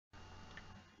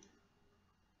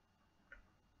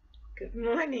Good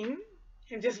morning.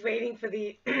 I'm just waiting for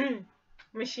the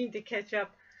machine to catch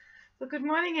up. So good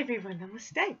morning, everyone.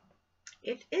 Namaste.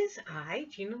 It is I,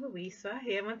 Gina Louisa,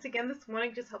 here once again this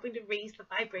morning, just helping to raise the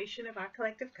vibration of our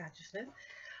collective consciousness.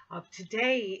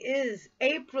 Today is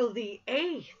April the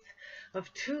 8th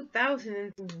of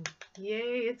 2000. Yay,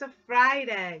 it's a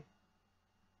Friday.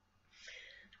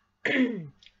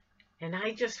 And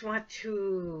I just want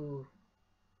to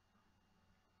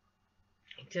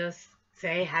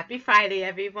say happy Friday,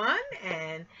 everyone,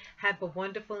 and have a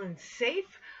wonderful and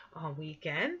safe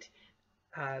weekend.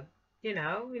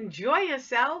 Enjoy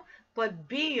yourself, but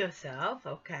be yourself,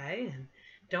 okay? And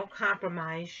don't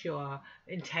compromise your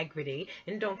integrity,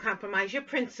 and don't compromise your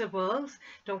principles,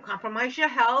 don't compromise your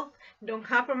health, don't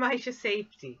compromise your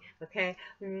safety, okay?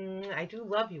 I do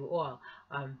love you all.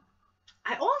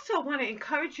 I also want to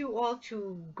encourage you all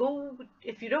to go,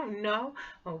 if you don't know,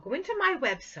 go into my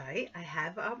website. I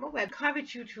have a web.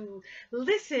 Encourage you to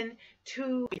listen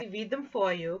to, read them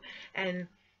for you, and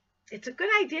it's a good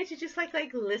idea to just like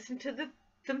listen to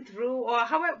them through, or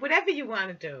however, whatever you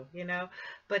want to do,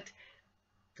 But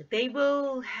they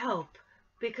will help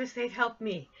because they've helped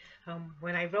me.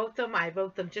 When I wrote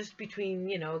them just between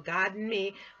God and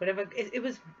me. Whatever it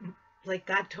was. Like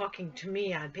God talking to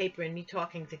me on paper and me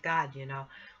talking to God,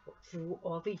 through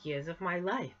all the years of my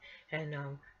life. And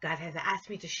God has asked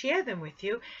me to share them with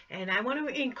you. And I want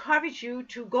to encourage you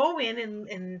to go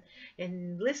in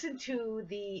and listen to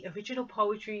the original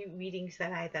poetry readings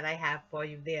that I have for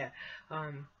you there.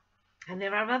 And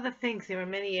there are other things. There are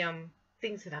many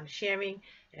things that I'm sharing.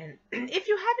 And if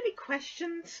you have any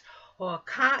questions or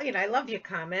I love your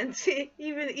comments,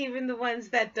 even the ones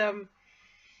that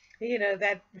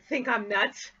that think I'm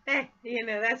nuts,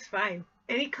 that's fine.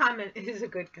 Any comment is a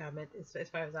good comment as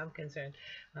far as I'm concerned.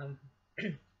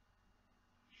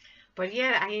 But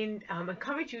yeah, I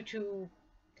encourage you to,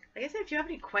 like I said, if you have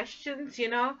any questions, you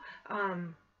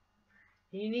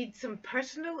need some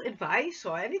personal advice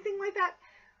or anything like that,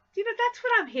 that's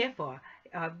what I'm here for.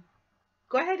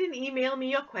 Go ahead and email me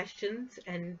your questions,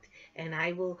 and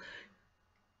I will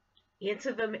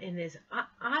answer them in as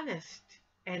honest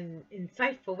and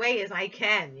insightful way as I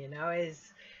can,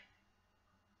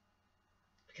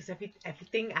 because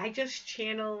everything I just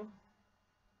channel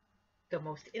the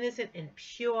most innocent and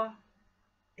pure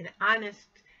and honest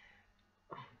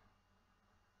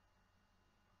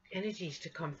energies to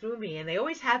come through me, and they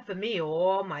always have for me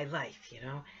all my life,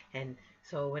 and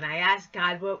so when I ask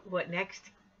God what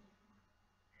next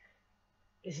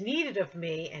is needed of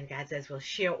me, and God says, well,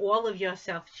 share all of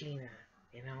yourself, Gina,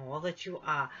 all that you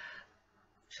are.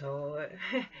 So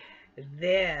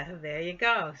there you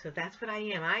go. So that's what I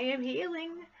am. I am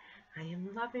healing. I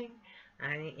am loving.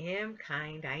 I am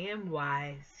kind. I am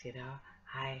wise.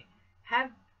 I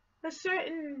have a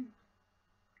certain,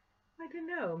 I don't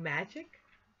know, magic.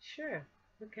 Sure.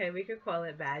 Okay, we could call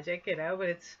it magic, but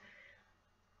it's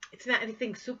not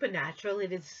anything supernatural.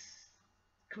 It is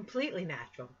completely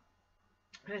natural.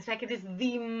 And in fact, it is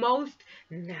the most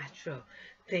natural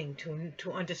thing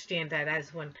to understand that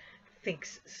as one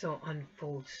thinks so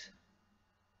unfolds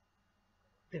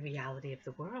the reality of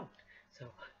the world.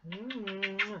 So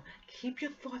keep your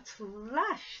thoughts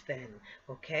lush then,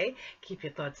 okay? Keep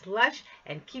your thoughts lush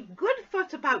and keep good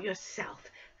thoughts about yourself,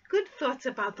 good thoughts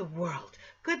about the world,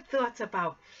 good thoughts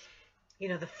about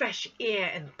the fresh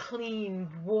air and clean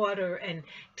water and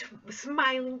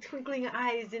smiling, twinkling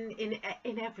eyes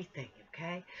in everything,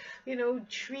 okay?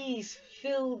 Trees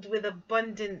filled with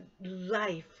abundant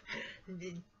life,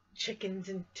 chickens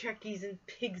and turkeys and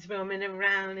pigs roaming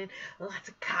around, and lots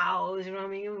of cows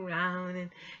roaming around,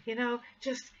 and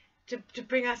just to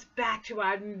bring us back to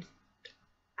our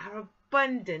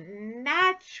abundant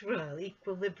natural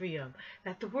equilibrium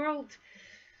that the world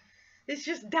is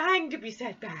just dying to be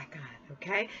set back on,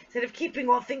 okay? Instead of keeping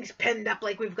all things penned up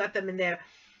like we've got them in there,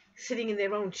 sitting in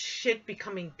their own shit,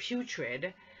 becoming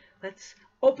putrid, let's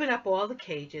open up all the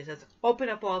cages. Let's open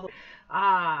up all the,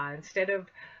 instead of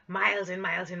miles and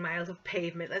miles and miles of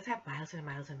pavement, let's have miles and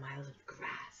miles and miles of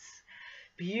grass.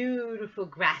 Beautiful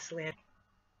grassland.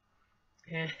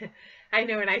 I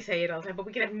know when I say it all the time, but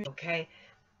we can have, okay?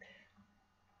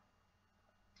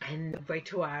 And right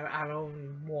to our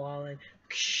own wall, and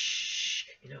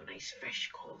nice fresh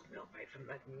cold milk right from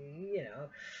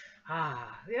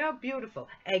beautiful.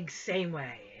 Eggs, same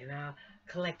way,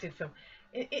 collected from,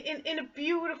 in a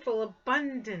beautiful,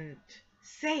 abundant,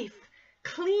 safe,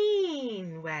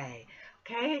 clean way,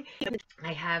 okay?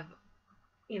 I have,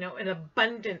 an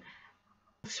abundant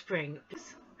spring.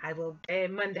 I will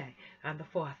Monday on the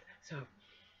 4th. So,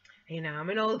 I'm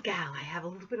an old gal. I have a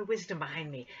little bit of wisdom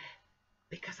behind me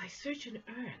because I search in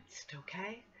earnest,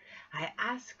 okay? I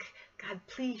ask God,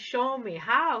 please show me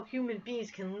how human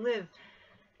beings can live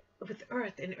with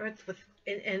earth and earth with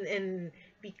and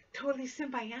be totally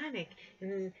symbiotic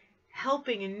and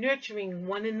helping and nurturing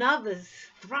one another's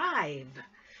thrive.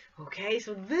 Okay,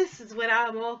 so this is what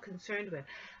I'm all concerned with.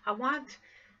 I want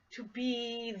to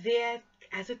be there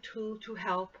as a tool to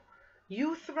help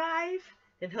you thrive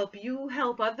and help you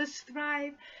help others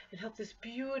thrive and help this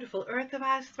beautiful earth of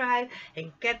ours thrive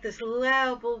and get this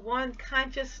level 1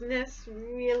 consciousness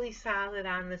really solid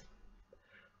on this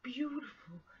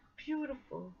beautiful,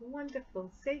 beautiful,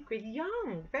 wonderful, sacred,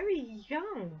 young, very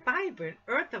young, vibrant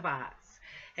earth of ours.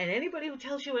 And anybody who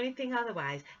tells you anything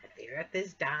otherwise, that the earth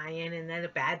is dying and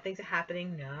that bad things are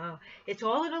happening, no. It's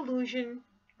all an illusion,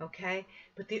 okay?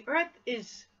 But the earth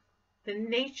is, the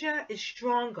nature is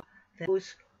stronger than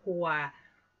those who are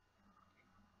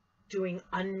doing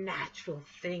unnatural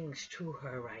things to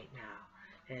her right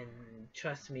now. And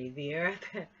trust me, the earth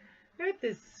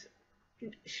is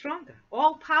stronger,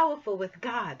 all powerful with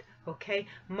God, okay?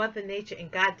 Mother Nature and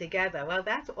God together. Well,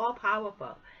 that's all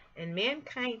powerful. And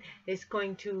mankind is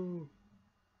going to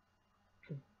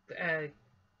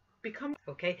become,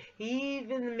 okay?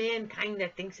 Even mankind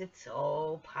that thinks it's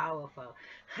so powerful.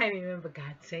 I remember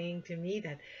God saying to me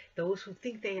that those who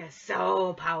think they are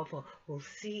so powerful will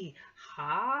see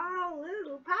how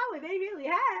little power they really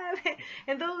have.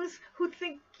 And those who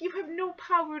think you have no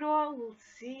power at all will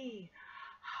see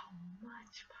how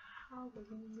much power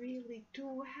you really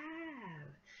do have.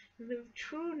 The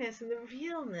trueness and the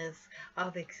realness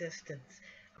of existence.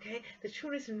 Okay? The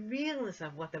trueness and realness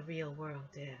of what the real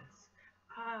world is.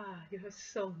 Ah, you have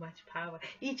so much power.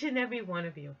 Each and every one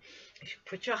of you. If you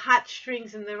put your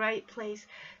heartstrings in the right place,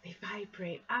 they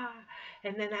vibrate. Ah,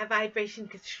 and then that vibration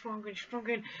gets stronger and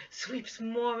stronger and sweeps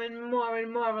more and more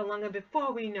and more along. And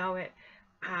before we know it,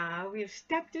 we have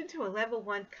stepped into a level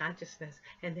 1 consciousness.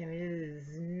 And there is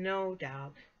no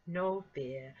doubt, no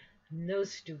fear, no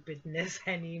stupidness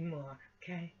anymore.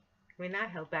 Okay? We're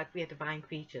not held back. We are divine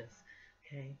creatures.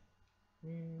 Okay?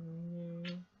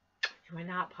 You are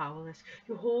not powerless.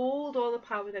 You hold all the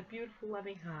power, that beautiful,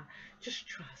 loving heart. Just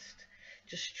trust.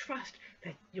 Just trust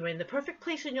that you're in the perfect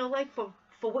place in your life for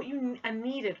what you are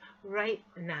needed right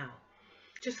now.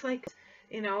 Just like,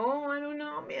 you know, oh, I don't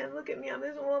know, man, look at me, I'm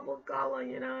this awful color,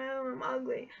 you know, I'm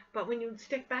ugly. But when you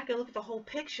stick back and look at the whole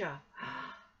picture,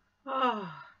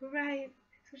 oh, right.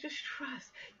 So just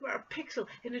trust. You are a pixel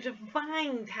in a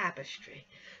divine tapestry.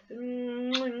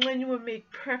 When you were made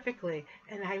perfectly.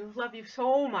 And I love you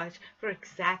so much for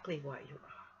exactly what you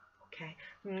are. Okay?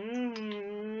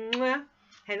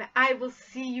 And I will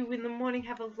see you in the morning.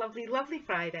 Have a lovely, lovely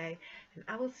Friday. And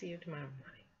I will see you tomorrow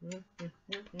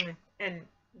morning. And